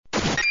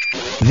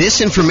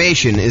This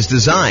information is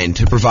designed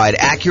to provide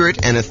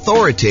accurate and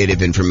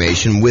authoritative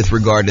information with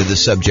regard to the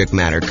subject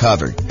matter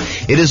covered.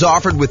 It is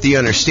offered with the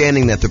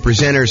understanding that the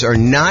presenters are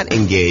not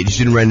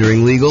engaged in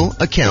rendering legal,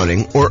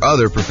 accounting, or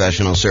other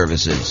professional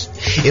services.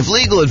 If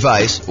legal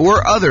advice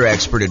or other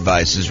expert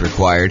advice is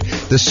required,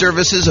 the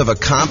services of a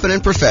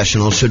competent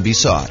professional should be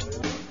sought.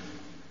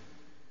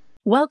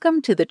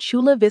 Welcome to the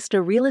Chula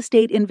Vista Real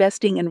Estate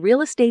Investing and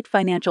Real Estate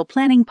Financial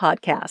Planning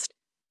Podcast.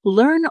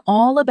 Learn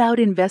all about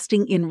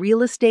investing in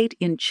real estate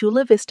in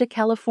Chula Vista,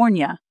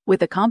 California,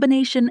 with a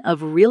combination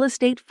of real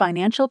estate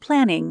financial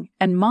planning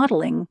and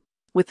modeling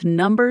with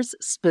numbers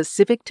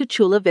specific to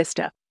Chula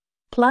Vista,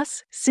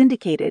 plus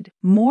syndicated,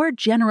 more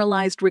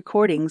generalized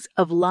recordings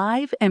of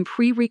live and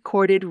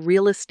pre-recorded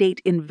real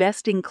estate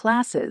investing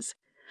classes,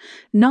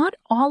 not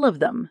all of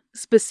them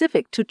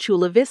specific to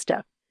Chula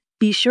Vista.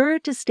 Be sure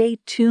to stay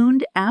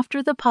tuned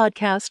after the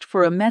podcast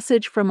for a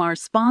message from our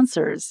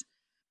sponsors.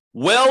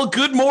 Well,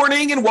 good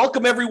morning and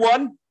welcome,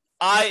 everyone.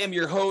 I am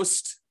your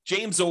host,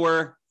 James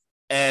Orr,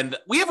 and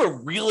we have a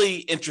really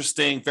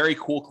interesting, very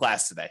cool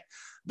class today.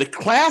 The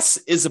class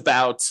is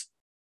about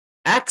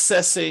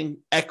accessing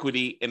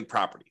equity in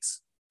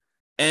properties.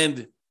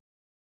 And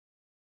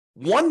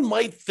one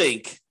might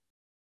think,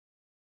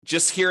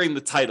 just hearing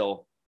the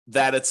title,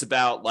 that it's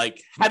about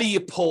like, how do you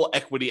pull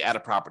equity out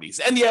of properties?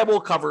 And yeah,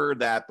 we'll cover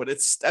that, but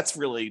that's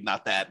really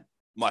not that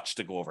much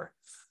to go over.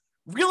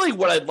 Really,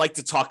 what I'd like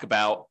to talk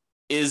about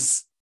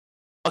is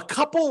a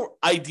couple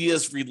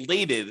ideas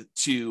related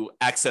to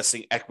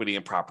accessing equity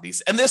in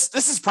properties. And this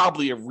is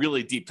probably a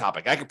really deep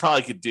topic. I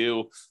could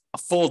do a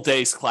full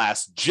day's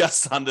class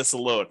just on this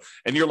alone.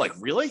 And you're like,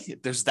 really?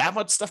 There's that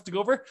much stuff to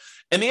go over?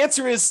 And the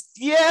answer is,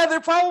 yeah, there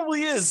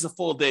probably is a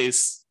full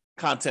day's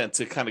content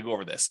to kind of go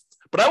over this.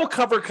 But I will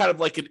cover kind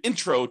of like an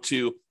intro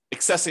to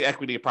accessing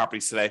equity in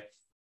properties today.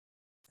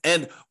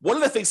 And one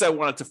of the things I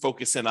wanted to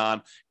focus in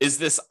on is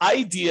this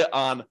idea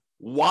on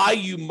why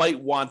you might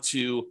want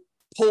to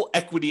pull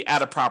equity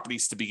out of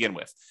properties to begin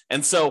with.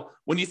 And so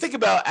when you think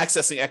about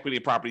accessing equity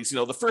in properties,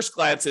 the first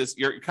glance is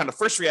your kind of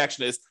first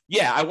reaction is,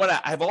 yeah,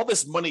 I have all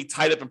this money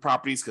tied up in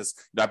properties because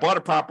I bought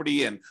a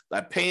property and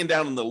I'm paying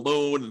down on the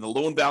loan and the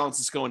loan balance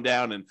is going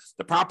down and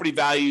the property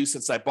value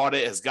since I bought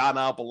it has gone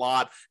up a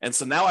lot. And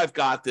so now I've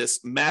got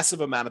this massive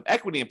amount of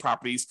equity in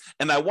properties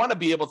and I want to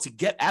be able to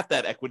get at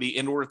that equity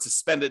in order to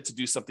spend it to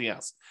do something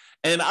else.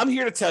 And I'm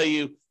here to tell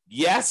you,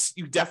 yes,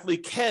 you definitely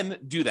can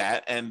do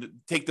that and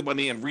take the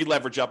money and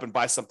re-leverage up and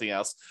buy something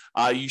else.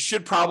 You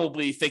should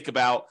probably think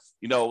about,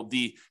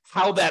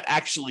 how that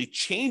actually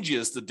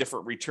changes the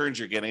different returns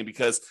you're getting,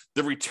 because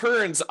the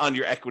returns on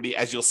your equity,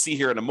 as you'll see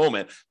here in a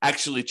moment,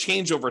 actually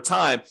change over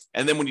time.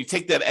 And then when you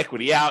take that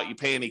equity out, you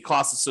pay any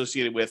costs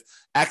associated with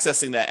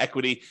accessing that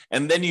equity,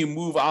 and then you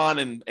move on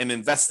and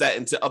invest that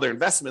into other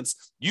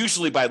investments,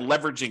 usually by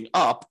leveraging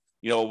up,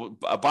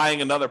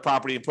 buying another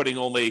property and putting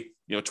only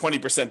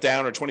 20%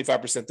 down or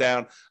 25%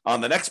 down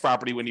on the next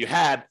property when you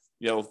had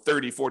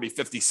 30, 40,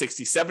 50,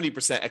 60,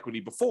 70% equity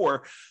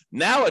before.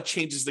 Now it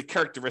changes the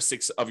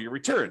characteristics of your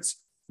returns.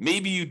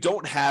 Maybe you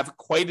don't have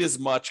quite as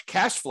much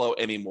cash flow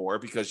anymore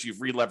because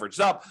you've re-leveraged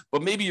up,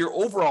 but maybe your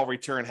overall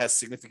return has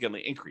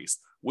significantly increased,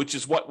 which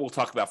is what we'll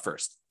talk about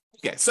first.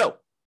 Okay, so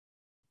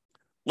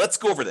let's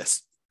go over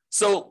this.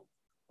 So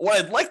what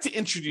I'd like to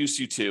introduce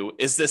you to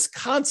is this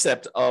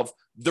concept of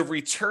the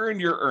return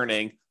you're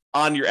earning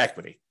on your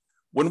equity.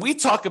 When we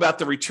talk about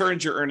the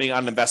returns you're earning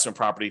on investment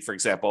property, for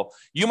example,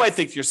 you might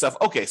think to yourself,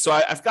 okay, so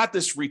I've got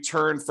this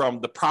return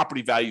from the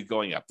property value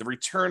going up, the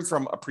return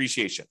from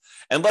appreciation.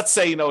 And let's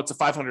say, it's a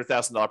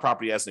 $500,000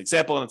 property as an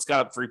example, and it's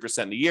got up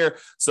 3% in a year.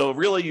 So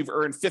really you've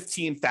earned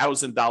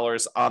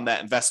 $15,000 on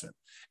that investment.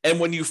 And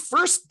when you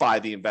first buy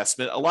the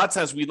investment, a lot of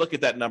times we look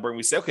at that number and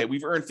we say, okay,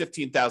 we've earned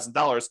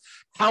 $15,000.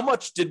 How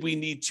much did we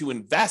need to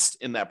invest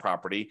in that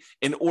property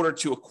in order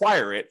to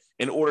acquire it,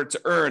 in order to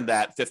earn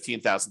that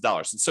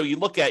 $15,000? And so you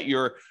look at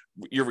your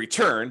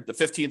return, the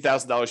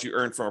 $15,000 you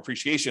earned from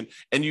appreciation,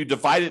 and you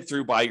divide it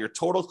through by your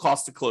total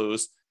cost to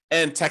close,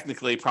 and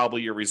technically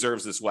probably your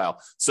reserves as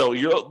well. So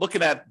you're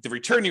looking at the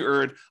return you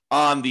earned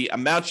on the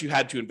amount you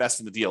had to invest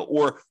in the deal,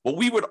 or what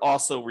we would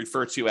also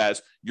refer to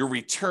as your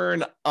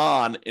return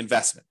on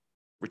investment.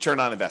 Return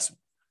on investment.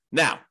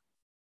 Now,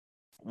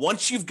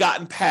 once you've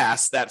gotten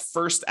past that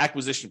first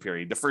acquisition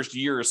period, the first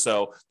year or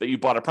so that you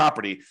bought a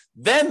property,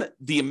 then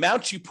the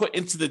amount you put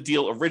into the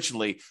deal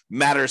originally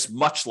matters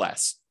much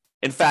less.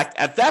 In fact,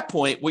 at that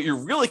point, what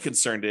you're really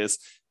concerned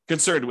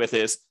with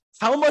is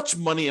how much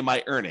money am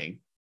I earning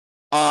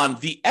on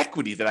the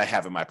equity that I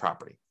have in my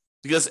property?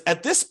 Because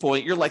at this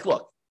point, you're like,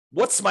 look,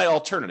 what's my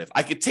alternative?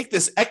 I could take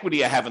this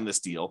equity I have in this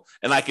deal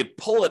and I could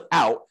pull it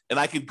out and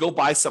I could go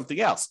buy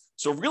something else.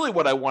 So really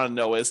what I want to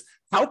know is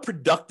how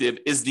productive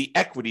is the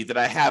equity that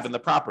I have in the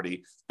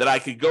property that I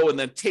could go and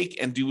then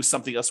take and do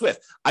something else with?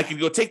 I could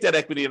go take that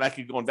equity and I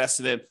could go invest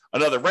it in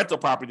another rental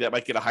property that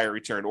might get a higher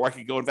return, or I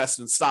could go invest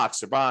in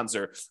stocks or bonds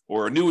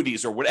or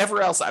annuities or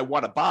whatever else I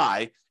want to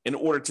buy in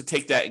order to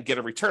take that and get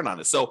a return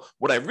on it. So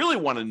what I really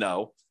want to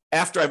know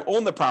after I've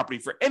owned the property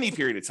for any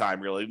period of time,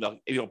 really,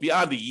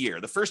 beyond a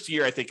year. The first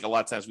year, I think a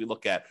lot of times we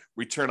look at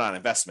return on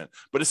investment.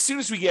 But as soon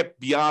as we get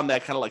beyond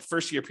that kind of like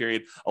first year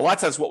period, a lot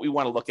of times what we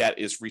want to look at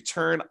is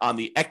return on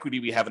the equity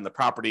we have in the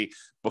property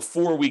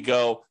before we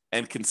go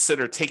and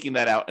consider taking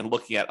that out and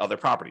looking at other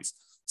properties.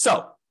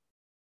 So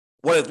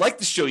what I'd like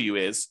to show you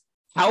is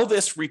how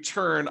this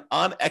return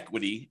on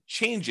equity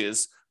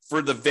changes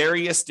for the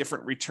various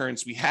different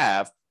returns we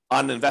have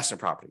on an investment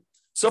property.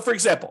 So for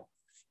example,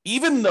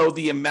 even though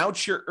the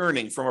amount you're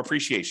earning from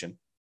appreciation,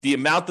 the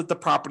amount that the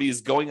property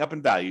is going up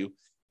in value,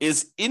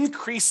 is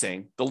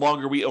increasing the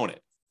longer we own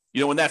it.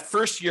 In that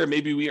first year,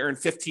 maybe we earned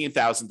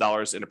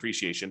 $15,000 in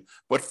appreciation,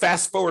 but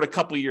fast forward a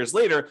couple of years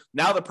later,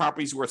 now the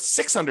property's worth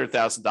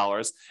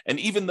 $600,000. And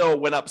even though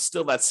it went up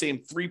still that same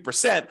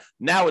 3%,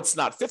 now it's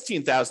not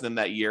 $15,000 in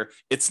that year,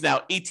 it's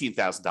now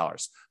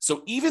 $18,000.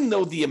 So even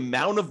though the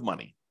amount of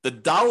money, the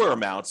dollar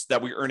amounts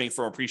that we're earning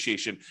from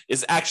appreciation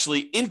is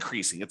actually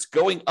increasing. It's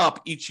going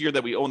up each year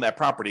that we own that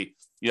property,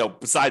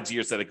 besides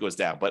years that it goes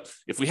down. But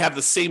if we have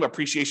the same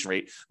appreciation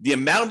rate, the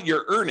amount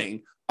you're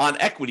earning on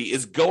equity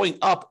is going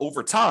up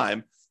over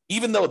time,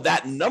 even though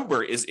that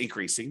number is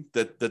increasing,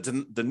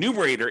 the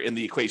numerator in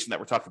the equation that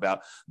we're talking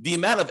about, the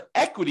amount of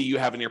equity you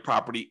have in your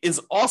property is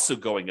also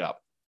going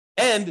up.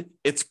 And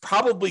it's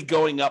probably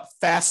going up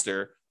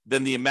faster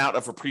than the amount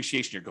of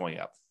appreciation you're going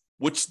up,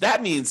 which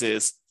that means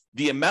is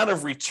the amount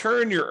of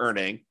return you're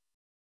earning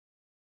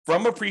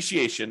from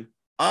appreciation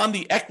on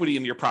the equity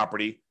in your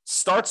property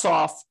starts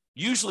off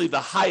usually the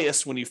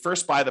highest when you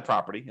first buy the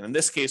property. And in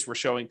this case, we're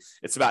showing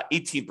it's about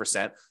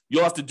 18%.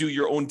 You'll have to do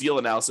your own deal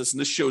analysis.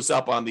 And this shows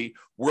up on the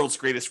world's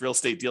greatest real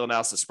estate deal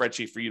analysis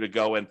spreadsheet for you to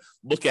go and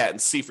look at and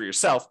see for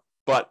yourself.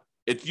 But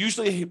it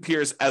usually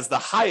appears as the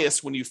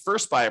highest when you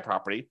first buy a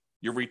property,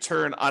 your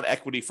return on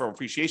equity from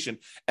appreciation,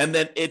 and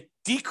then it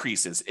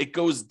decreases. It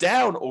goes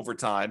down over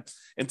time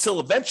until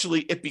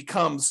eventually it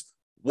becomes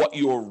what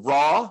your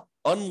raw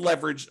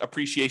unleveraged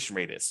appreciation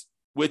rate is,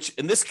 which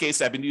in this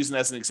case, I've been using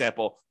as an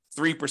example,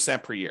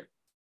 3% per year.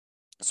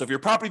 So if your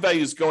property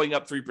value is going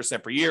up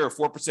 3% per year or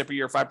 4% per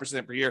year or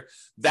 5% per year,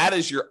 that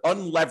is your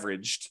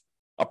unleveraged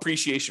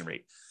appreciation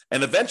rate.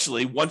 And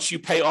eventually, once you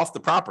pay off the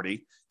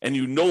property and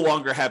you no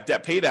longer have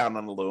debt pay down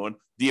on the loan,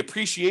 the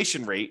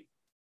appreciation rate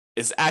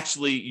is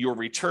actually your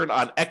return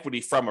on equity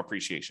from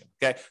appreciation.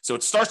 Okay. So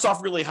it starts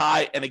off really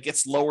high and it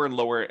gets lower and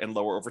lower and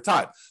lower over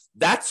time.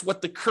 That's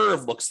what the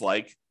curve looks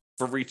like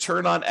for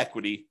return on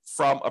equity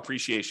from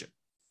appreciation.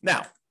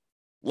 Now,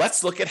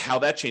 let's look at how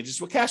that changes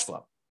with cash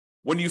flow.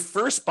 When you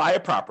first buy a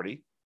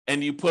property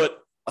and you put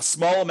a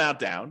small amount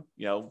down,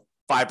 5%,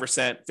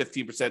 15%,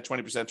 20%,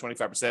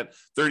 25%,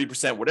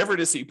 30%, whatever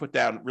it is that you put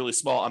down really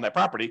small on that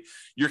property,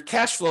 your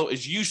cash flow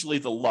is usually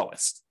the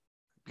lowest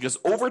because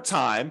over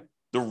time,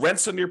 the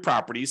rents on your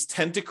properties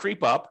tend to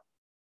creep up,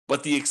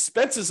 but the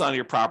expenses on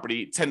your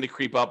property tend to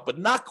creep up, but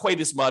not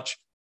quite as much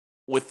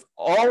with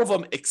all of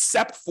them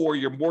except for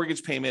your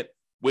mortgage payment,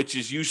 which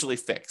is usually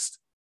fixed.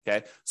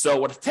 Okay. So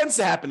what tends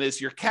to happen is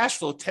your cash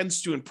flow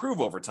tends to improve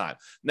over time.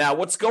 Now,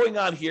 what's going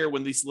on here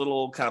when these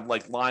little kind of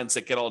like lines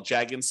that get all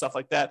jagged and stuff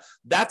like that,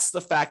 that's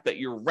the fact that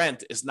your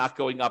rent is not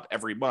going up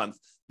every month,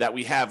 that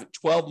we have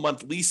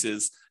 12-month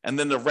leases and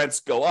then the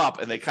rents go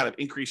up and they kind of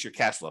increase your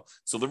cash flow.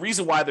 So the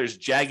reason why there's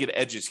jagged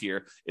edges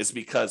here is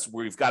because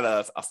we've got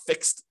a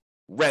fixed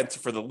rent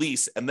for the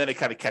lease and then it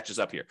kind of catches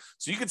up here.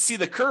 So you can see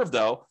the curve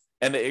though,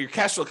 and your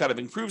cash flow kind of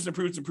improves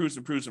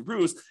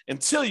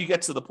until you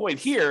get to the point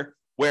here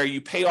where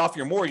you pay off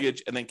your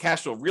mortgage and then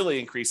cash flow really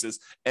increases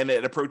and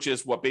it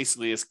approaches what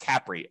basically is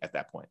cap rate at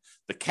that point.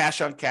 The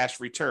cash on cash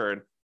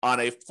return on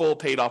a full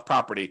paid off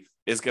property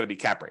is going to be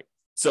cap rate.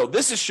 So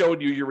this is showing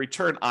you your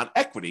return on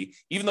equity.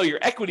 Even though your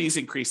equity is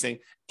increasing,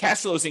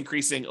 cash flow is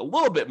increasing a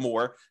little bit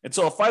more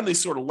until it finally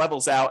sort of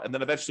levels out and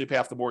then eventually pay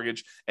off the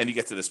mortgage and you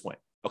get to this point.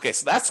 Okay,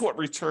 so that's what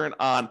return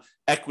on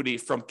equity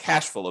from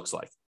cash flow looks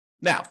like.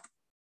 Now,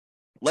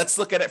 let's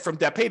look at it from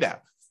debt pay down.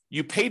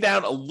 You pay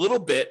down a little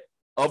bit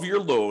of your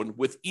loan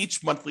with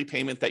each monthly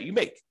payment that you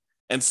make.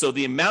 And so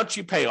the amount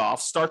you pay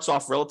off starts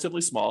off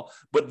relatively small,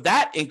 but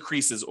that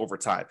increases over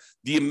time.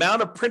 The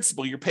amount of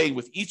principal you're paying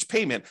with each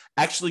payment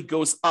actually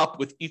goes up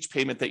with each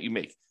payment that you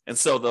make. And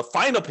so the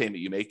final payment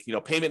you make,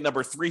 payment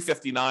number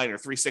 359 or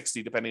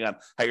 360, depending on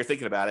how you're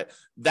thinking about it,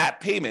 that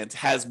payment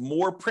has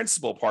more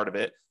principal part of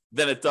it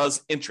than it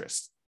does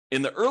interest.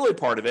 In the early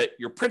part of it,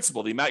 your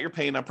principal, the amount you're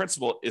paying on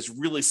principal is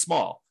really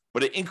small,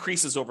 but it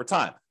increases over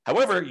time.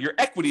 However, your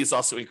equity is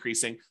also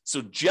increasing.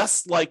 So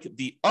just like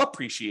the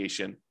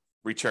appreciation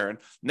return,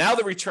 now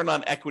the return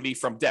on equity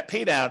from debt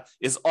pay down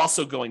is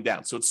also going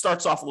down. So it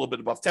starts off a little bit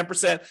above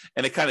 10%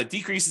 and it kind of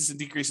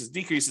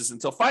decreases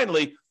until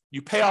finally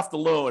you pay off the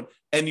loan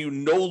and you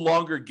no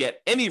longer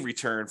get any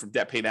return from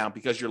debt pay down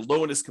because your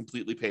loan is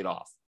completely paid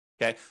off.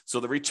 Okay. So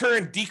the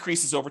return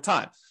decreases over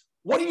time.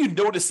 What are you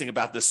noticing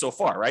about this so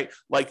far, right?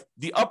 Like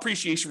the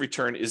appreciation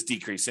return is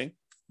decreasing.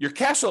 Your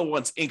cash flow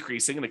one's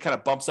increasing and it kind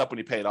of bumps up when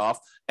you pay it off.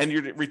 And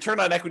your return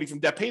on equity from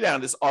debt pay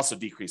down is also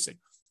decreasing.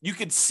 You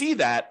can see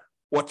that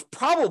what's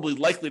probably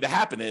likely to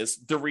happen is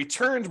the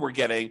returns we're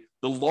getting,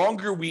 the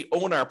longer we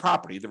own our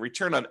property, the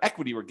return on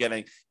equity we're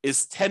getting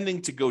is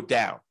tending to go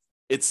down.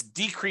 It's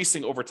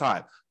decreasing over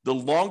time. The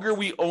longer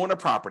we own a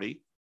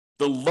property,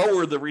 the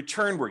lower the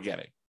return we're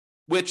getting,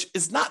 which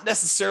is not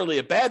necessarily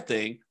a bad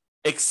thing,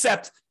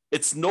 except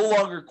it's no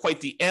longer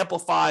quite the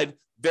amplified,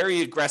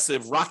 very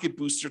aggressive rocket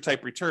booster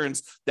type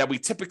returns that we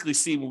typically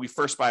see when we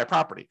first buy a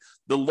property.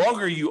 The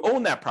longer you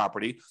own that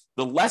property,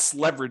 the less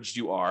leveraged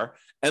you are,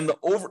 and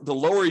the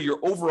lower your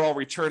overall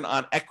return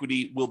on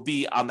equity will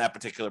be on that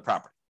particular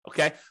property.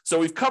 Okay, so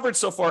we've covered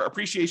so far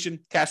appreciation,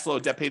 cash flow,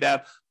 debt pay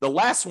down. The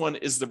last one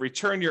is the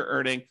return you're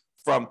earning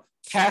from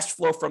cash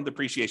flow from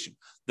depreciation,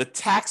 the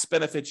tax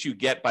benefits you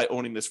get by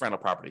owning this rental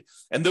property.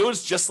 And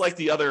those, just like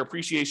the other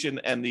appreciation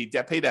and the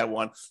debt pay down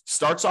one,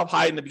 starts off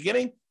high in the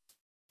beginning,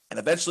 and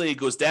eventually it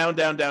goes down,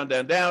 down, down,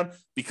 down, down,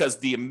 because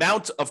the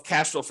amount of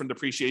cash flow from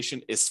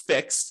depreciation is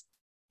fixed.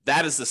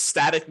 That is a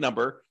static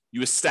number.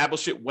 You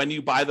establish it when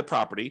you buy the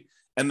property,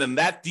 and then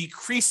that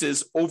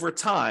decreases over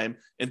time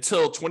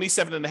until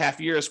 27 and a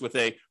half years with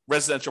a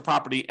residential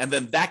property, and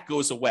then that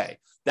goes away.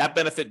 That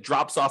benefit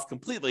drops off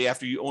completely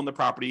after you own the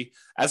property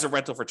as a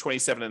rental for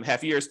 27 and a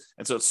half years,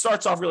 and so it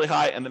starts off really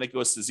high, and then it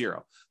goes to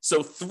zero.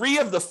 So 3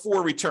 of the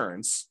 4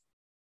 returns,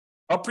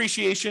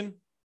 appreciation,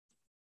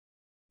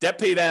 debt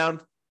pay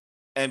down,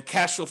 and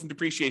cash flow from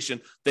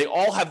depreciation, they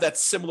all have that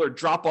similar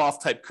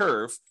drop-off type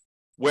curve,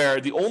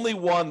 where the only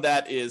one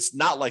that is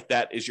not like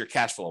that is your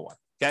cash flow one.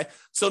 Okay,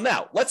 so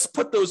now let's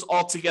put those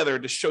all together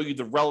to show you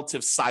the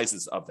relative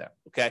sizes of them.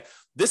 Okay,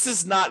 this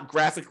is not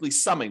graphically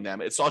summing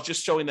them, it's all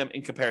just showing them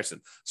in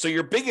comparison. So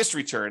your biggest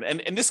return,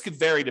 and this could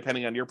vary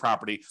depending on your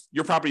property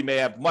may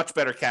have much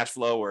better cash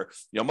flow, or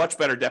much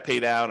better debt pay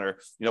down, or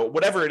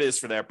whatever it is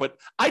for there. But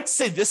I'd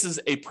say this is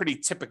a pretty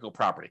typical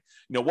property,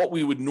 what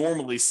we would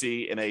normally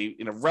see in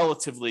a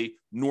relatively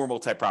normal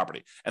type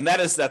property. And that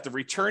is that the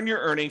return you're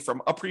earning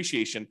from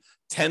appreciation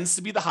tends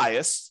to be the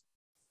highest.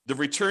 The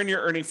return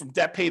you're earning from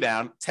debt pay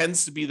down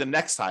tends to be the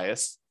next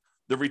highest.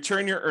 The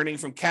return you're earning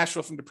from cash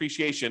flow from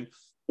depreciation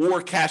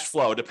or cash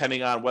flow,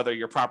 depending on whether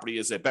your property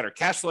is a better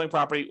cash flowing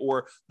property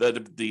or the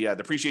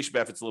depreciation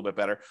benefit's a little bit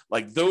better.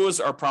 Like, those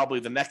are probably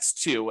the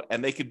next 2,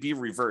 and they could be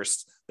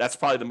reversed. That's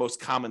probably the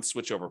most common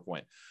switchover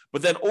point.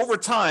 But then over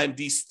time,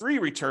 these 3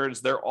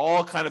 returns, they're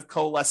all kind of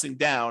coalescing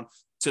down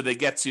till they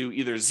get to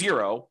either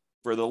zero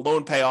for the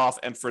loan payoff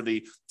and for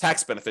the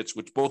tax benefits,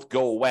 which both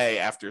go away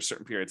after a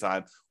certain period of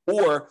time,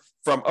 or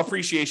from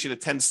appreciation, it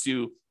tends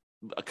to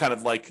kind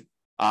of like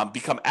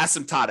become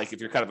asymptotic. If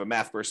you're kind of a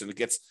math person, it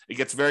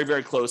gets very,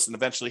 very close and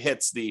eventually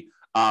hits the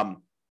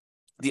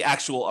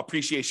actual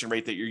appreciation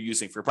rate that you're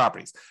using for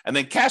properties. And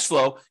then cash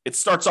flow, it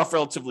starts off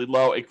relatively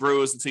low, it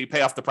grows until you pay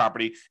off the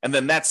property, and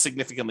then that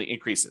significantly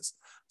increases.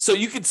 So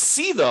you can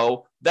see,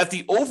 though, that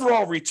the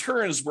overall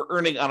returns we're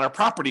earning on our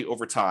property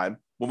over time,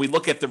 when we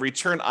look at the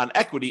return on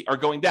equity, are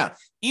going down,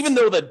 even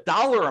though the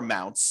dollar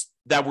amounts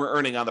that we're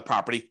earning on the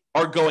property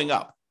are going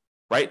up,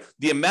 right?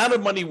 The amount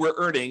of money we're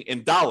earning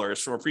in dollars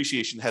from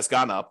appreciation has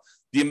gone up.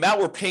 The amount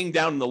we're paying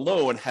down in the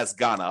loan has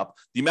gone up.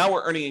 The amount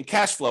we're earning in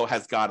cash flow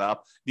has gone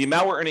up. The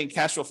amount we're earning in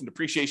cash flow from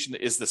depreciation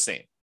is the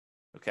same.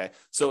 Okay,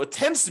 so it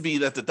tends to be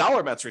that the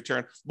dollar amounts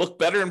return look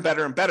better and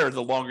better and better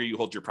the longer you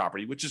hold your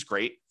property, which is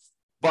great.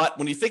 But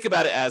when you think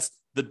about it as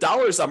the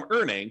dollars I'm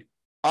earning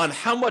on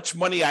how much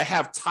money I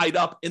have tied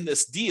up in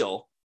this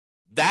deal,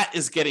 that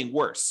is getting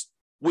worse,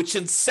 which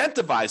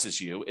incentivizes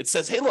you. It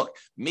says, hey, look,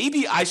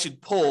 maybe I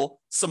should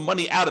pull some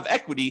money out of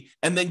equity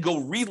and then go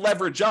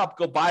re-leverage up,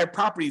 go buy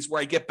properties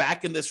where I get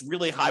back in this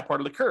really high part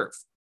of the curve.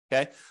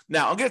 Okay,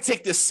 now I'm going to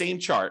take this same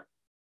chart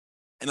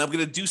and I'm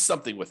going to do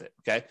something with it.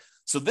 Okay,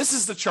 so this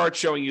is the chart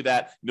showing you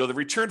that, the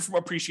return from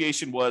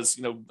appreciation was,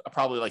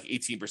 probably like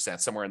 18%,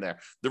 somewhere in there.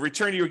 The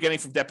return you were getting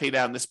from debt pay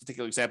down in this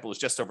particular example was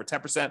just over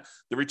 10%.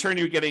 The return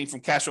you were getting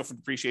from cash flow from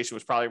depreciation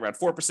was probably around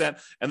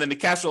 4%. And then the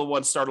cash flow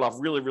one started off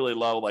really, really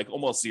low, like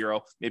almost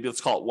zero. Maybe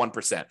let's call it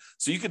 1%.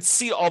 So you could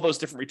see all those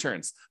different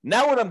returns.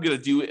 Now what I'm going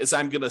to do is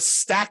I'm going to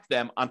stack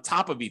them on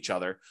top of each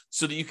other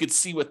so that you could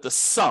see what the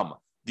sum,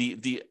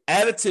 the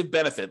additive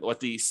benefit,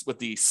 what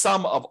the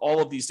sum of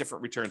all of these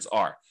different returns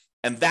are.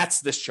 And that's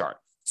this chart.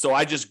 So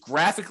I just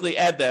graphically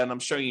add that, and I'm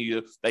showing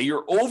you that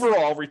your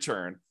overall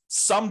return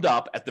summed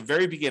up at the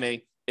very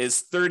beginning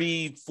is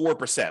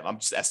 34%. I'm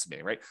just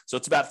estimating, right? So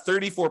it's about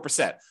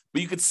 34%.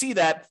 But you could see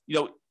that,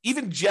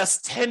 even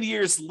just 10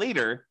 years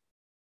later,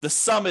 the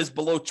sum is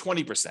below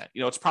 20%.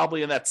 It's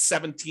probably in that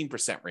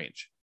 17%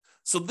 range.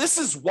 So this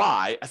is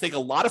why I think a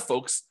lot of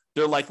folks,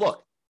 they're like,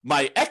 look,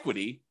 my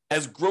equity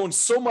has grown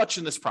so much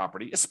in this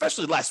property,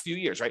 especially the last few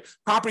years, right?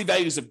 Property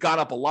values have gone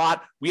up a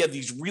lot. We have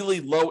these really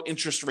low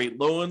interest rate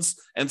loans.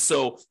 And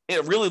so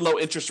really low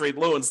interest rate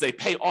loans, they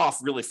pay off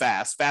really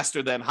fast,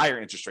 faster than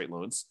higher interest rate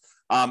loans.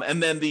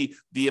 And then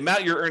the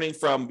amount you're earning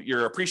from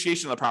your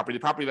appreciation of the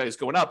property value is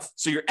going up.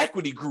 So your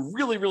equity grew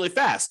really, really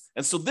fast.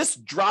 And so this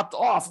dropped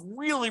off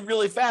really,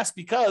 really fast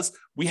because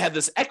we had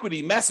this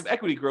massive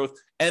equity growth.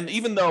 And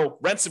even though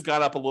rents have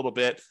gone up a little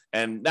bit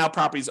and now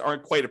properties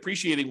aren't quite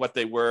appreciating what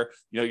they were,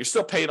 you're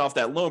still paying off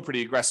that loan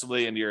pretty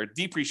aggressively and your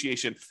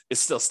depreciation is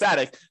still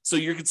static. So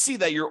you can see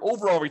that your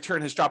overall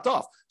return has dropped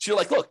off. So you're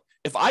like, look,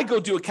 if I go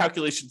do a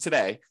calculation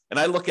today and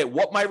I look at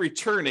what my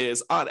return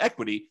is on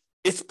equity,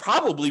 it's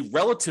probably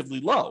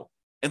relatively low.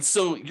 And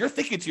so you're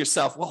thinking to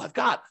yourself, well, I've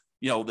got,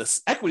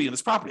 this equity in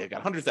this property. I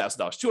got $100,000,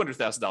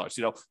 $200,000.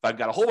 If I've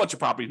got a whole bunch of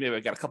properties, maybe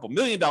I've got a couple $1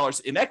 million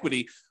in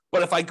equity.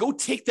 But if I go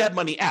take that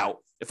money out,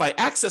 if I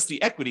access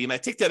the equity and I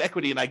take that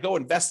equity and I go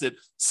invest it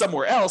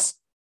somewhere else,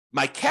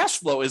 my cash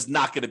flow is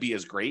not going to be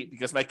as great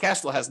because my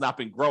cash flow has not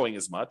been growing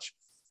as much.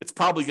 It's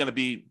probably going to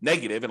be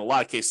negative in a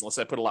lot of cases unless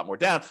I put a lot more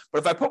down. But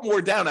if I put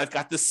more down, I've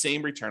got the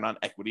same return on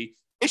equity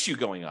issue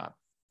going on,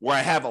 where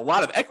I have a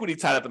lot of equity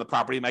tied up in the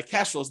property, my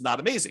cash flow is not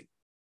amazing.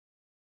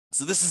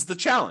 So this is the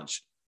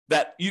challenge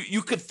that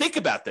you could think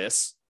about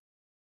this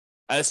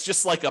as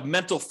just like a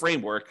mental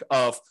framework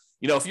of,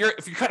 if you're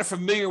kind of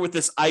familiar with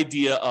this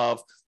idea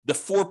of the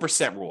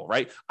 4% rule,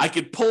 right? I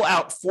could pull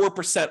out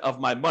 4% of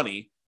my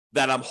money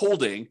that I'm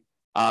holding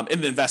in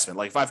an investment.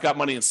 Like if I've got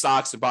money in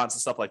stocks and bonds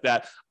and stuff like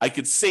that, I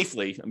could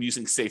safely, I'm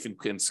using safe in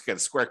kind of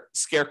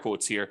scare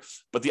quotes here,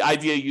 but the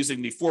idea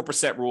using the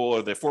 4% rule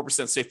or the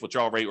 4% safe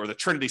withdrawal rate or the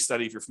Trinity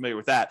study, if you're familiar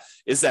with that,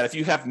 is that if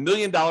you have $1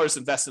 million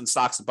invested in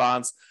stocks and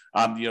bonds,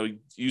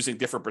 using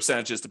different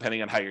percentages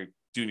depending on how you're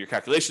doing your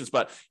calculations,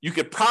 but you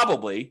could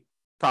probably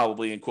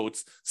in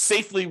quotes,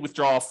 safely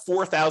withdraw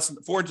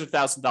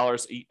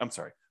 $40,000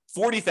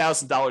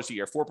 a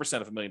year,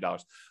 4% of $1 million,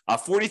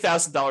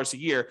 $40,000 a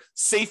year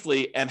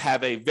safely and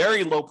have a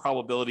very low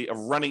probability of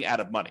running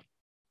out of money.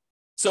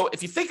 So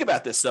if you think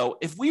about this, though,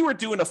 if we were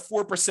doing a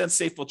 4%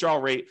 safe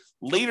withdrawal rate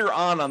later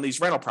on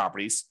these rental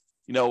properties,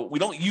 we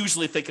don't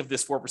usually think of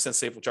this 4%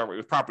 safe withdrawal rate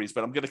with properties,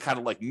 but I'm going to kind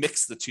of like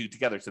mix the two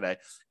together today.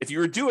 If you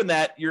were doing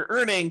that, you're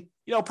earning,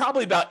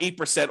 probably about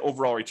 8%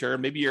 overall return.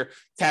 Maybe your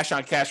cash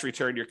on cash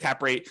return, your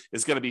cap rate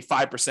is going to be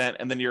 5%,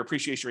 and then your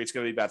appreciation rate is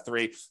going to be about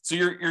 3%. So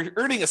you're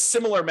earning a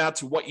similar amount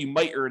to what you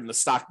might earn in the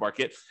stock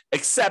market,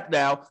 except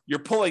now you're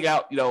pulling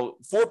out,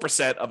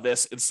 4% of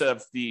this instead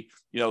of the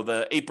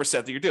 8%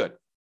 that you're doing.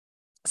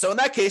 So in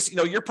that case,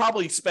 you're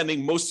probably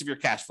spending most of your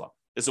cash flow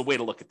is a way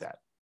to look at that.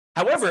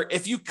 However,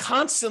 if you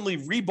constantly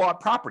rebought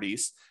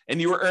properties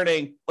and you were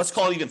earning, let's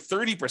call it even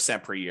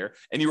 30% per year,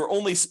 and you were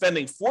only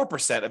spending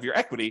 4% of your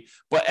equity,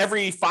 but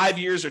every 5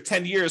 years or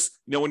 10 years,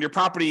 when your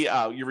property,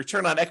 your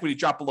return on equity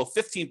dropped below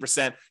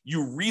 15%,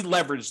 you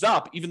re-leveraged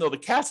up, even though the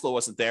cash flow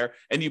wasn't there,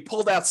 and you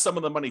pulled out some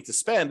of the money to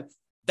spend.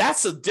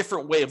 That's a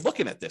different way of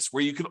looking at this,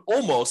 where you could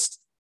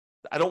almost,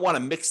 I don't want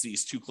to mix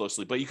these too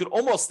closely, but you could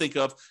almost think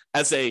of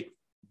as a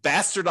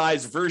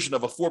bastardized version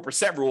of a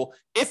 4% rule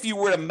if you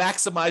were to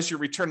maximize your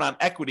return on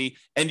equity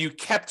and you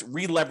kept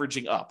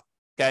re-leveraging up,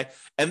 okay?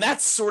 And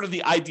that's sort of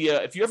the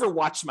idea. If you ever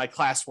watched my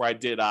class where I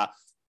did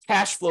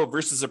cash flow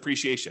versus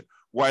appreciation,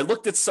 where I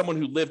looked at someone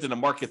who lived in a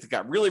market that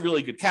got really,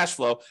 really good cash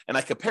flow, and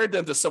I compared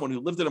them to someone who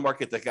lived in a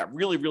market that got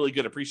really, really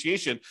good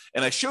appreciation,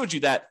 and I showed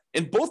you that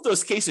in both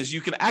those cases, you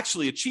can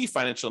actually achieve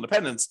financial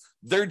independence.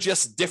 They're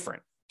just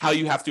different how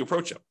you have to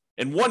approach them.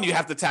 And one, you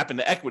have to tap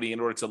into equity in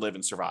order to live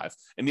and survive.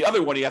 And the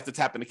other one, you have to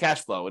tap into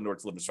cash flow in order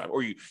to live and survive.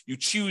 Or you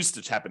choose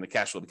to tap into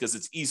cash flow because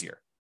it's easier,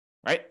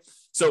 right?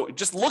 So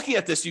just looking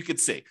at this, you could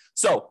see.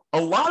 So a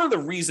lot of the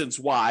reasons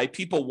why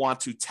people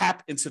want to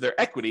tap into their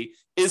equity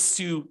is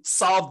to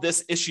solve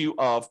this issue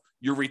of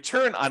your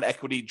return on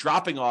equity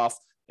dropping off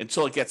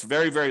until it gets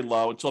very, very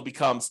low, until it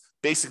becomes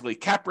basically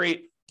cap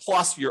rate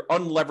plus your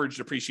unleveraged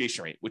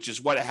depreciation rate, which is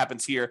what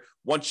happens here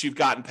once you've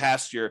gotten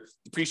past your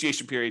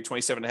depreciation period,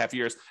 27 and a half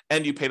years,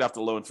 and you paid off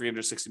the loan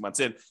 360 months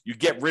in. You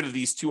get rid of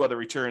these two other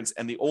returns,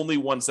 and the only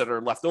ones that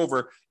are left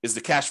over is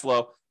the cash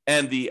flow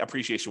and the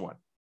appreciation one.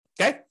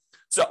 Okay?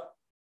 So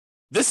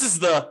this is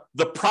the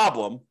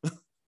problem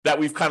that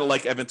we've kind of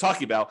like I've been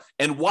talking about,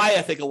 and why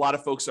I think a lot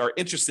of folks are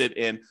interested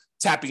in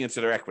tapping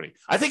into their equity.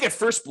 I think at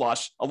first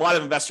blush, a lot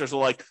of investors are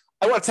like,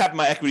 I want to tap in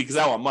my equity because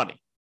I want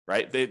money.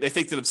 Right? They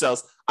think to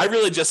themselves, I'm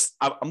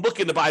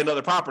looking to buy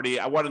another property.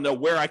 I want to know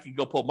where I can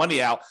go pull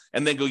money out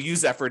and then go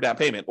use that for a down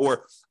payment.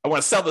 Or I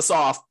want to sell this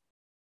off,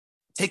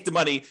 take the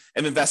money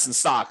and invest in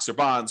stocks or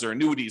bonds or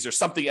annuities or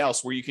something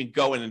else where you can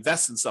go and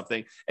invest in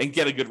something and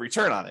get a good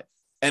return on it.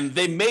 And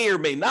they may or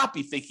may not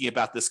be thinking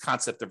about this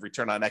concept of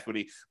return on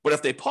equity. But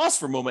if they pause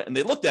for a moment and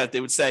they looked at it,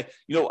 they would say,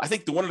 I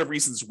think one of the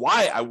reasons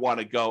why I want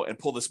to go and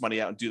pull this money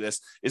out and do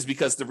this is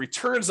because the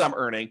returns I'm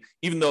earning,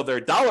 even though their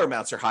dollar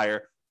amounts are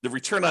higher, the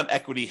return on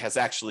equity has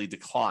actually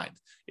declined.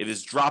 It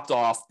has dropped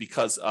off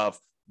because of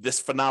this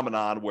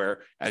phenomenon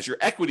where as your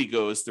equity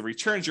goes, the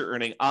returns you're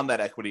earning on that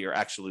equity are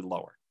actually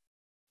lower.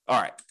 All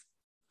right.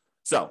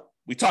 So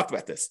we talked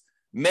about this.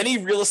 Many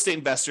real estate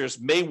investors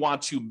may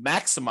want to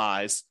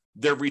maximize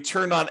their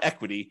return on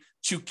equity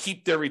to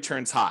keep their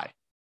returns high.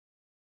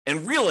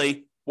 And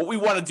really, what we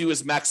want to do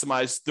is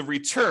maximize the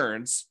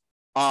returns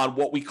on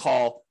what we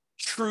call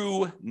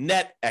true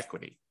net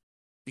equity.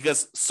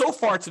 Because so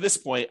far to this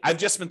point, I've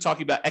just been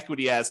talking about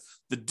equity as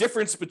the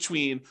difference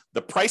between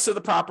the price of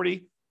the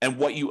property and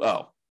what you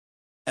owe.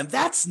 And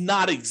that's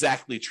not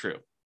exactly true.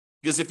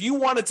 Because if you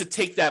wanted to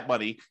take that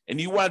money and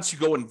you wanted to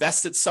go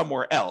invest it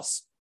somewhere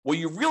else, what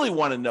you really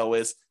want to know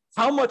is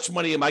how much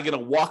money am I going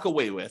to walk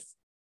away with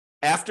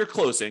after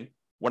closing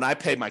when I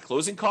pay my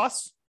closing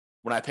costs,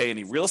 when I pay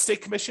any real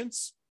estate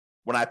commissions,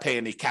 when I pay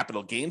any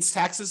capital gains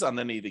taxes on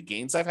any of the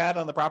gains I've had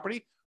on the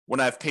property, when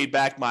I've paid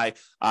back my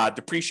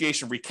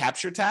depreciation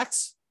recapture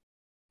tax.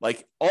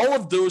 Like all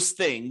of those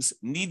things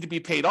need to be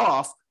paid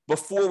off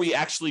before we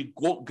actually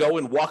go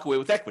and walk away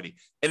with equity.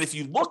 And if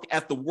you look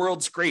at the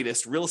world's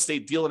greatest real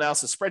estate deal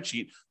analysis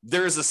spreadsheet,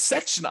 there's a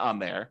section on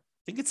there,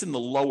 I think it's in the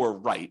lower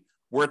right,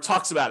 where it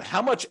talks about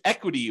how much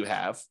equity you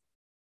have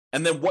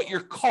and then what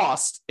your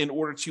cost in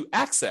order to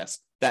access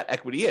that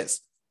equity is.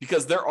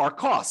 Because there are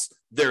costs.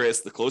 There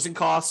is the closing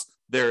costs,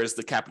 there is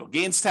the capital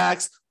gains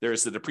tax, there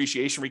is the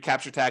depreciation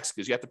recapture tax,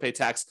 because you have to pay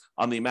tax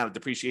on the amount of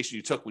depreciation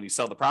you took when you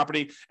sell the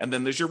property, and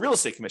then there's your real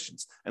estate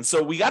commissions. And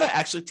so we got to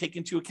actually take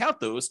into account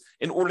those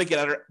in order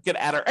to get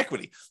at our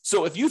equity.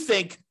 So if you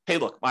think, hey,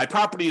 look, my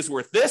property is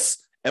worth this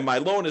and my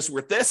loan is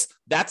worth this,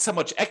 that's how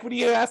much equity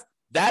you have,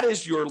 that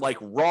is your like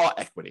raw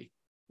equity.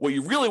 What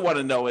you really want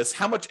to know is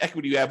how much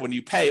equity you have when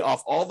you pay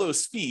off all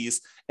those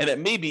fees, and it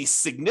may be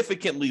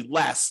significantly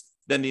less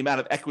than the amount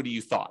of equity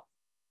you thought.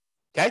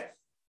 Okay?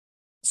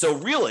 So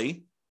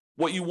really,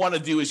 what you want to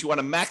do is you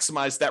want to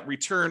maximize that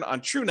return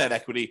on true net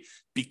equity,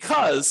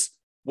 because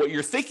what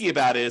you're thinking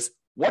about is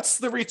what's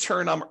the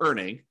return I'm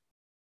earning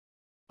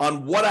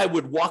on what I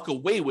would walk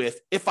away with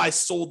if I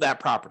sold that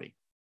property?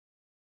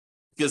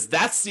 Because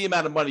that's the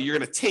amount of money you're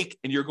going to take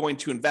and you're going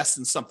to invest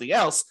in something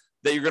else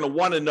that you're going to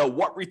want to know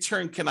what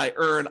return can I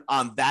earn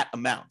on that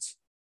amount.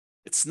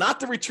 It's not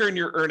the return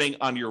you're earning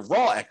on your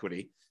raw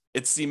equity.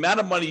 It's the amount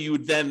of money you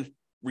would then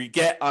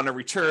get on a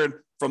return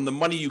from the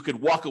money you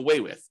could walk away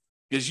with.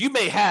 Because you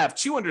may have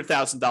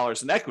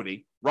 $200,000 in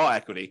equity, raw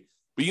equity,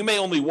 but you may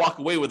only walk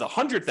away with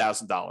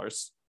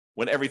 $100,000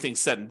 when everything's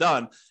said and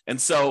done. And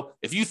so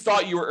if you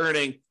thought you were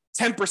earning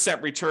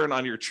 10% return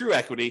on your true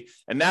equity,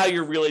 and now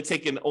you're really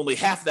taking only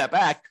half of that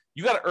back,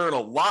 you got to earn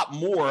a lot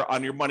more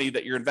on your money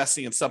that you're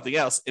investing in something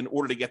else in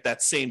order to get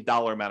that same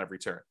dollar amount of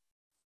return.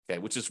 Okay,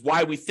 which is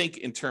why we think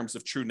in terms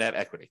of true net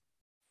equity.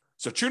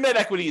 So true net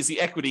equity is the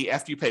equity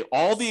after you pay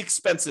all the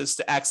expenses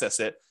to access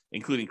it,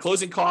 including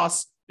closing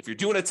costs. If you're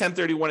doing a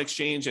 1031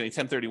 exchange, any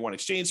 1031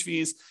 exchange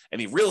fees,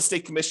 any real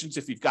estate commissions,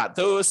 if you've got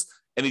those,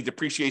 any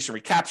depreciation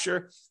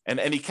recapture, and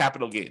any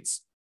capital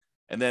gains.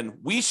 And then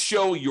we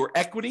show your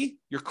equity,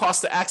 your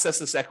cost to access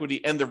this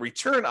equity, and the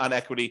return on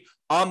equity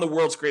on the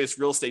world's greatest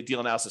real estate deal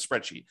analysis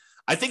spreadsheet.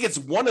 I think it's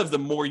one of the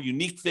more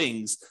unique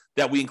things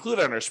that we include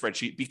on our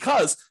spreadsheet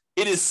because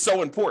it is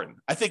so important.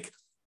 I think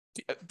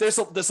there's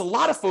a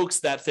lot of folks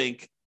that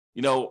think,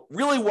 you know,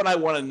 really what I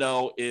want to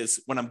know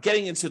is when I'm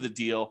getting into the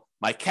deal,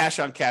 my cash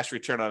on cash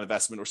return on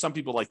investment, or some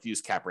people like to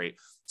use cap rate.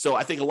 So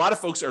I think a lot of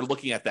folks are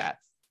looking at that.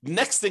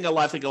 Next thing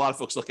I think a lot of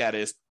folks look at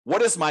is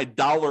what is my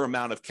dollar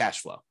amount of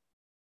cash flow?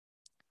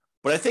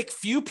 But I think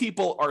few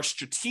people are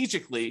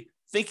strategically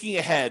thinking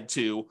ahead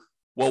to,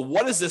 well,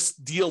 what does this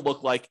deal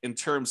look like in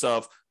terms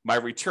of my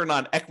return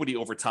on equity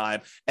over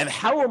time? And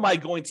how am I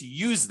going to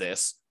use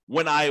this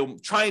when I'm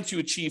trying to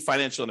achieve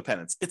financial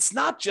independence? It's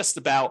not just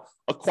about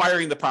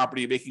acquiring the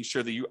property and making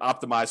sure that you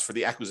optimize for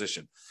the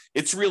acquisition.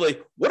 It's really,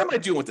 what am I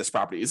doing with this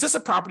property? Is this a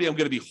property I'm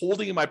going to be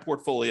holding in my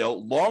portfolio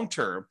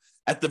long-term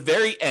at the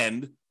very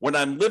end when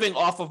I'm living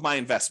off of my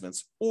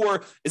investments?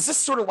 Or is this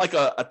sort of like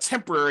a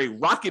temporary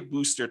rocket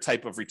booster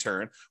type of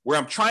return where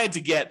I'm trying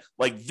to get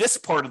like this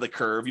part of the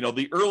curve, you know,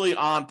 the early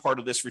on part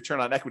of this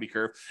return on equity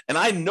curve. And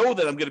I know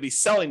that I'm going to be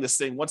selling this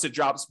thing once it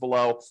drops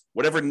below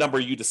whatever number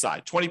you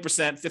decide,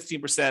 20%,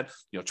 15%,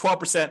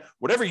 12%,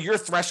 whatever your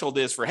threshold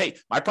is for, hey,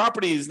 my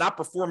property is not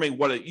performing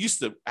what it used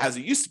to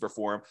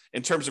perform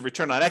in terms of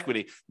return on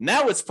equity.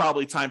 Now it's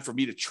probably time for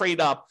me to trade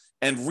up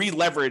and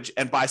re-leverage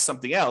and buy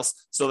something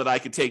else so that I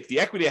can take the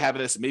equity I have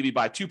in this and maybe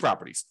buy 2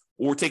 properties,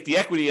 or take the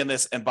equity in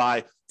this and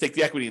take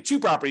the equity in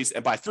 2 properties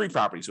and buy 3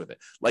 properties with it.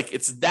 Like,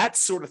 it's that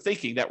sort of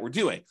thinking that we're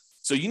doing.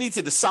 So you need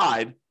to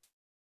decide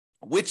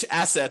which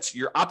assets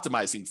you're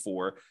optimizing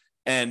for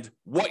and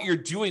what you're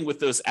doing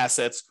with those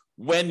assets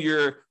when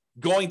you're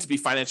going to be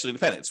financially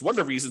independent. It's one of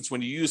the reasons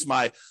when you use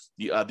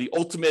the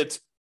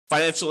ultimate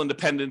financial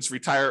independence,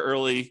 retire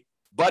early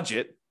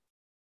budget,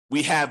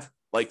 we have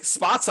like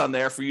spots on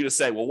there for you to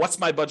say, well, what's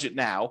my budget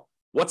now?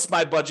 What's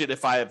my budget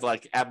if I have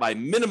like at my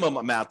minimum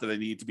amount that I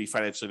need to be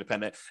financially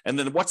independent? And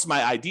then what's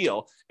my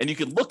ideal? And you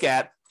can look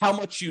at how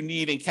much you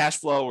need in cash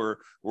flow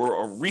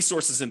or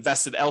resources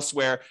invested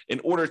elsewhere in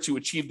order to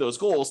achieve those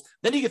goals.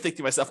 Then you can think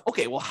to myself,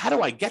 okay, well, how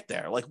do I get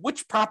there? Like,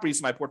 which properties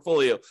in my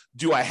portfolio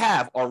do I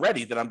have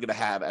already that I'm going to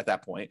have at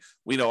that point?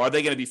 Are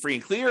they going to be free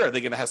and clear? Are they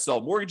going to have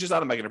still mortgages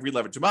on them? Am I going to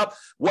re-leverage them up?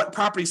 What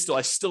properties do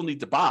I still need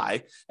to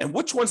buy? And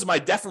which ones am I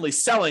definitely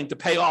selling to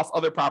pay off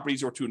other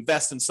properties or to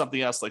invest in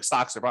something else like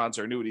stocks or bonds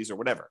or annuities or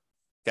whatever?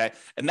 Okay.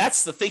 And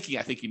that's the thinking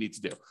I think you need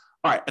to do.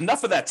 All right.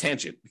 Enough of that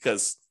tangent,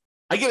 because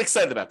I get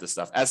excited about this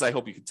stuff, as I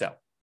hope you can tell.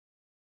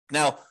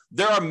 Now,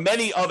 there are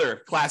many other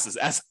classes,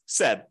 as I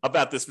said,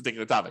 about this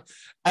particular topic.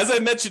 As I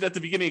mentioned at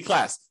the beginning of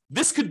class,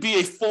 this could be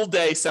a full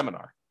day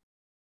seminar.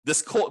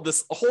 This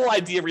whole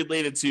idea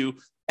related to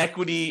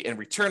equity and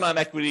return on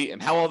equity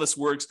and how all this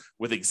works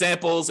with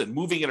examples and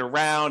moving it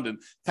around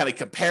and kind of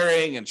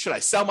comparing, and should I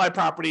sell my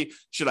property?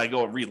 Should I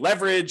go and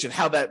re-leverage, and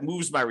how that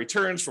moves my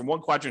returns from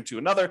one quadrant to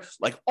another?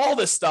 Like all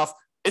this stuff,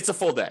 it's a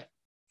full day.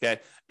 Okay.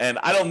 And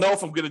I don't know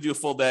if I'm going to do a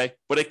full day,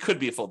 but it could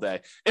be a full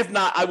day. If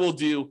not, I will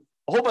do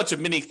a whole bunch of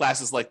mini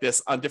classes like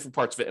this on different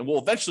parts of it, and we'll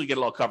eventually get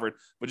it all covered,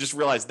 but just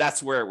realize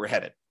that's where we're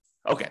headed.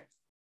 Okay.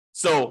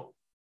 So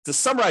to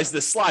summarize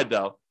this slide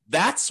though,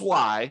 that's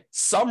why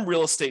some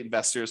real estate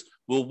investors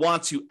will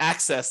want to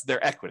access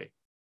their equity.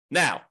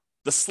 Now,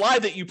 the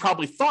slide that you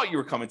probably thought you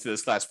were coming to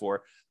this class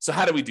for. So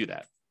how do we do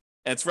that?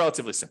 And it's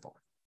relatively simple.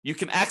 You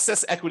can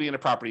access equity in a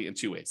property in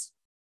two ways.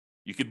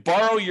 You could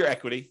borrow your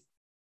equity,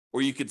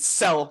 or you could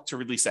sell to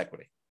release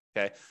equity.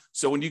 Okay.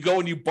 So when you go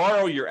and you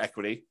borrow your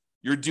equity,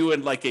 you're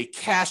doing like a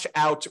cash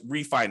out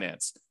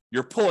refinance.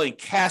 You're pulling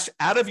cash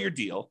out of your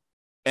deal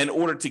in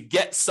order to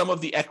get some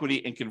of the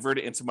equity and convert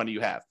it into money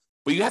you have.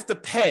 But you have to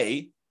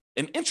pay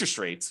an interest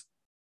rate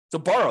to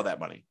borrow that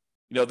money.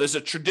 You know, there's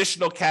a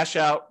traditional cash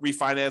out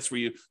refinance where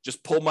you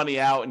just pull money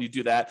out and you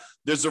do that.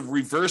 There's a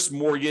reverse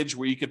mortgage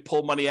where you could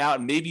pull money out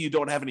and maybe you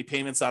don't have any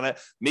payments on it.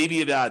 Maybe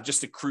it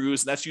just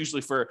accrues. And that's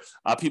usually for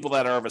people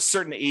that are of a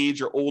certain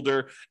age or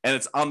older, and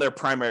it's on their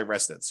primary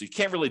residence. So you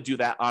can't really do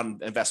that on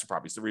investment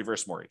properties, the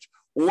reverse mortgage.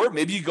 Or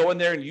maybe you go in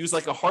there and use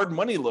like a hard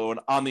money loan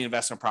on the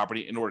investment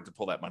property in order to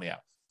pull that money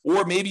out.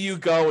 Or maybe you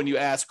go and you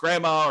ask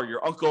grandma or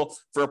your uncle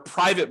for a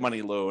private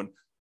money loan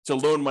to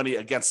loan money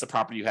against the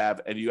property you have,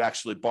 and you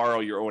actually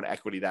borrow your own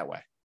equity that way.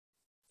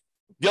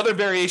 The other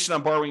variation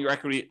on borrowing your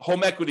equity,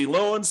 home equity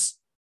loans,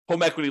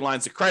 home equity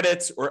lines of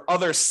credit, or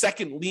other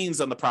second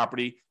liens on the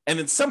property. And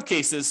in some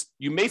cases,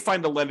 you may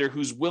find a lender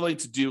who's willing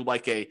to do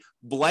like a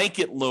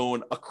blanket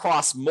loan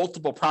across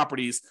multiple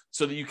properties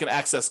so that you can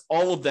access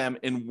all of them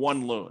in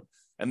one loan.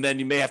 And then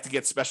you may have to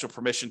get special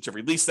permission to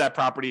release that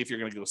property if you're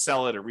going to go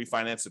sell it or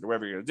refinance it or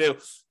whatever you're going to do.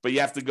 But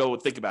you have to go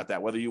and think about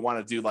that, whether you want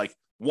to do like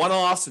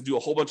one-offs and do a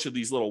whole bunch of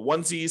these little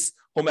onesies,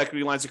 home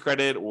equity lines of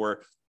credit,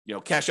 or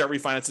cash out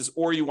refinances,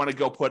 or you want to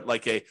go put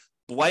like a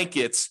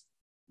blanket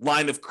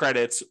line of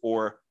credit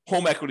or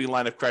home equity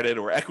line of credit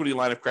or equity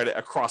line of credit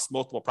across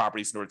multiple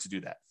properties in order to do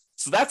that.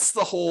 So that's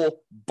the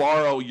whole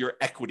borrow your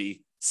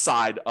equity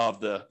side of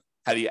the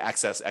how do you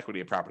access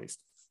equity in properties.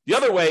 The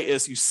other way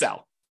is you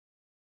sell.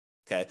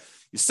 Okay,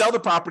 you sell the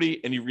property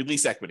and you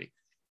release equity.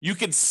 You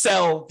can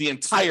sell the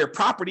entire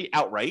property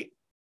outright,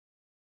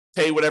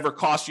 pay whatever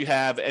cost you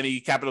have,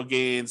 any capital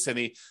gains,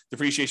 any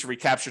depreciation,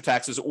 recapture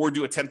taxes, or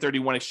do a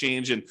 1031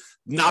 exchange and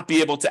not be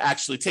able to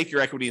actually take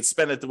your equity and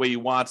spend it the way you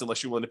want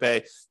unless you're willing to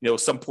pay,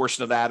 some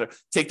portion of that, or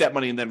take that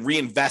money and then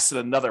reinvest in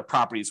another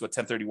property is what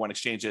 1031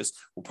 exchange is.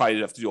 We'll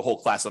probably have to do a whole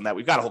class on that.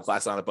 We've got a whole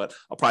class on it, but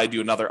I'll probably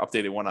do another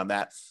updated one on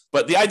that.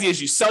 But the idea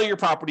is you sell your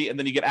property and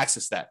then you get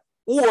access to that.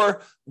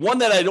 Or one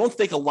that I don't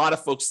think a lot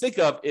of folks think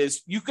of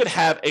is you could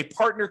have a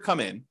partner come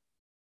in,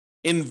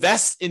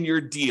 invest in your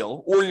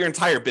deal or your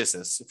entire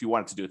business if you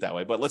wanted to do it that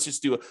way. But let's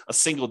just do a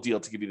single deal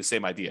to give you the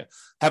same idea.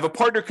 Have a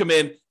partner come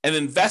in and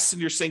invest in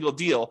your single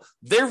deal.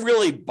 They're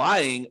really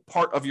buying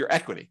part of your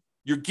equity.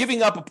 You're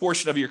giving up a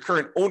portion of your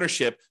current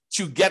ownership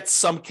to get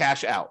some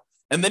cash out.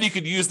 And then you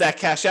could use that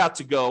cash out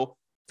to go,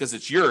 because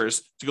it's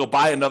yours, to go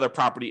buy another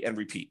property and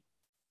repeat.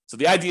 So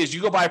the idea is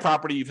you go buy a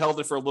property, you've held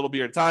it for a little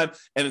bit of time,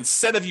 and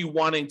instead of you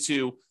wanting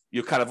to,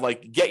 kind of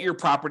like get your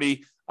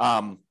property,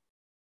 I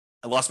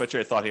lost my train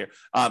of thought here.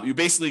 You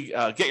basically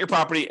get your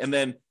property and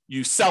then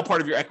you sell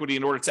part of your equity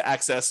in order to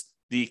access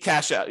the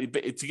cash out, to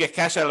get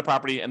cash out of the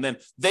property, and then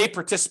they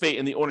participate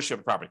in the ownership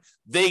of the property.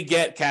 They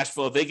get cash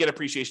flow, they get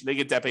appreciation, they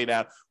get debt paid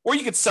out, or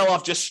you could sell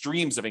off just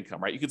streams of income,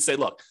 right? You could say,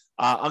 look,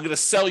 I'm going to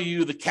sell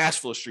you the cash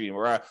flow stream,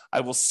 or I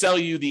will sell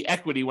you the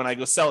equity when I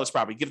go sell this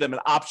property, give them an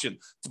option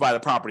to buy the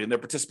property, and they're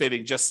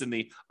participating just in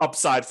the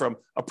upside from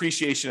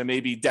appreciation and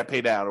maybe debt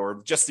paid out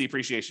or just the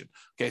appreciation.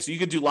 Okay, so you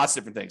could do lots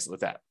of different things with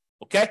that.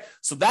 Okay,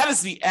 so that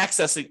is the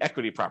accessing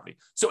equity property.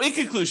 So in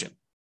conclusion,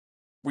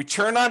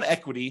 return on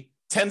equity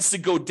tends to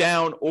go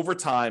down over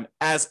time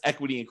as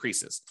equity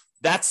increases.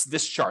 That's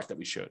this chart that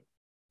we showed.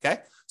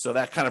 Okay, so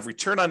that kind of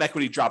return on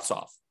equity drops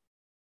off.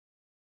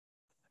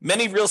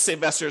 Many real estate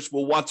investors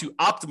will want to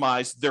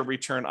optimize their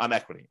return on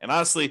equity. And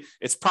honestly,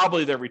 it's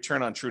probably their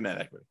return on true net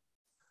equity.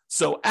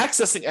 So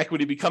accessing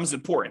equity becomes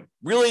important.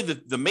 Really,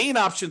 the main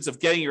options of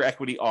getting your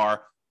equity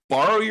are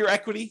borrow your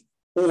equity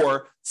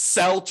or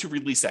sell to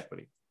release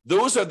equity.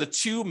 Those are the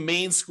two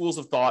main schools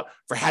of thought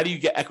for how do you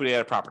get equity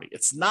out of property.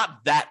 It's not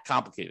that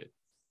complicated.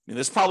 I mean,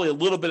 there's probably a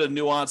little bit of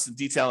nuance and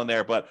detail in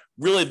there, but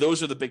really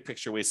those are the big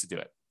picture ways to do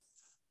it.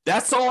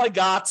 That's all I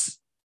got.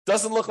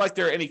 Doesn't look like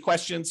there are any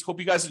questions. Hope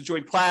you guys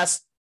enjoyed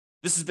class.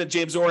 This has been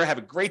James Orr. Have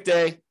a great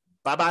day.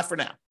 Bye-bye for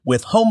now.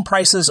 With home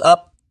prices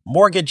up,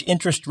 mortgage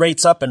interest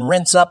rates up, and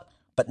rents up,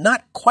 but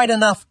not quite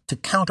enough to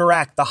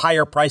counteract the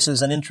higher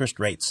prices and interest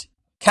rates,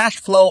 cash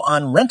flow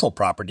on rental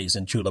properties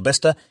in Chula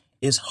Vista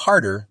is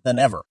harder than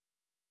ever.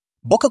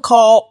 Book a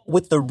call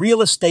with the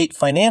Real Estate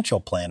Financial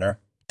Planner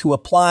to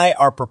apply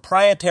our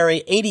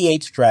proprietary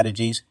 88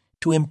 strategies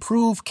to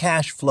improve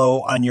cash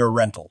flow on your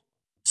rental.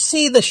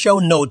 See the show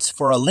notes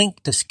for a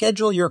link to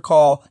schedule your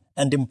call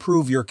and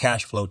improve your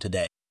cash flow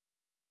today.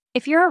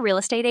 If you're a real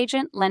estate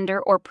agent,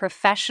 lender, or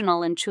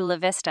professional in Chula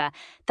Vista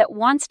that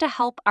wants to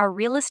help our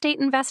real estate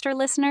investor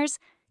listeners,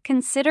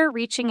 consider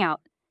reaching out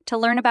to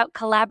learn about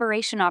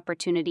collaboration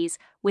opportunities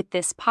with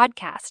this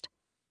podcast.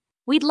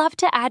 We'd love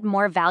to add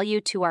more value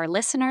to our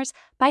listeners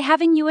by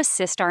having you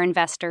assist our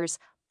investors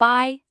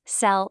buy,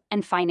 sell,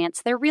 and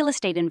finance their real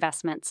estate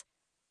investments.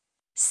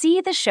 See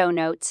the show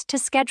notes to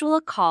schedule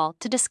a call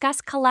to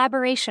discuss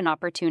collaboration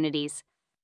opportunities.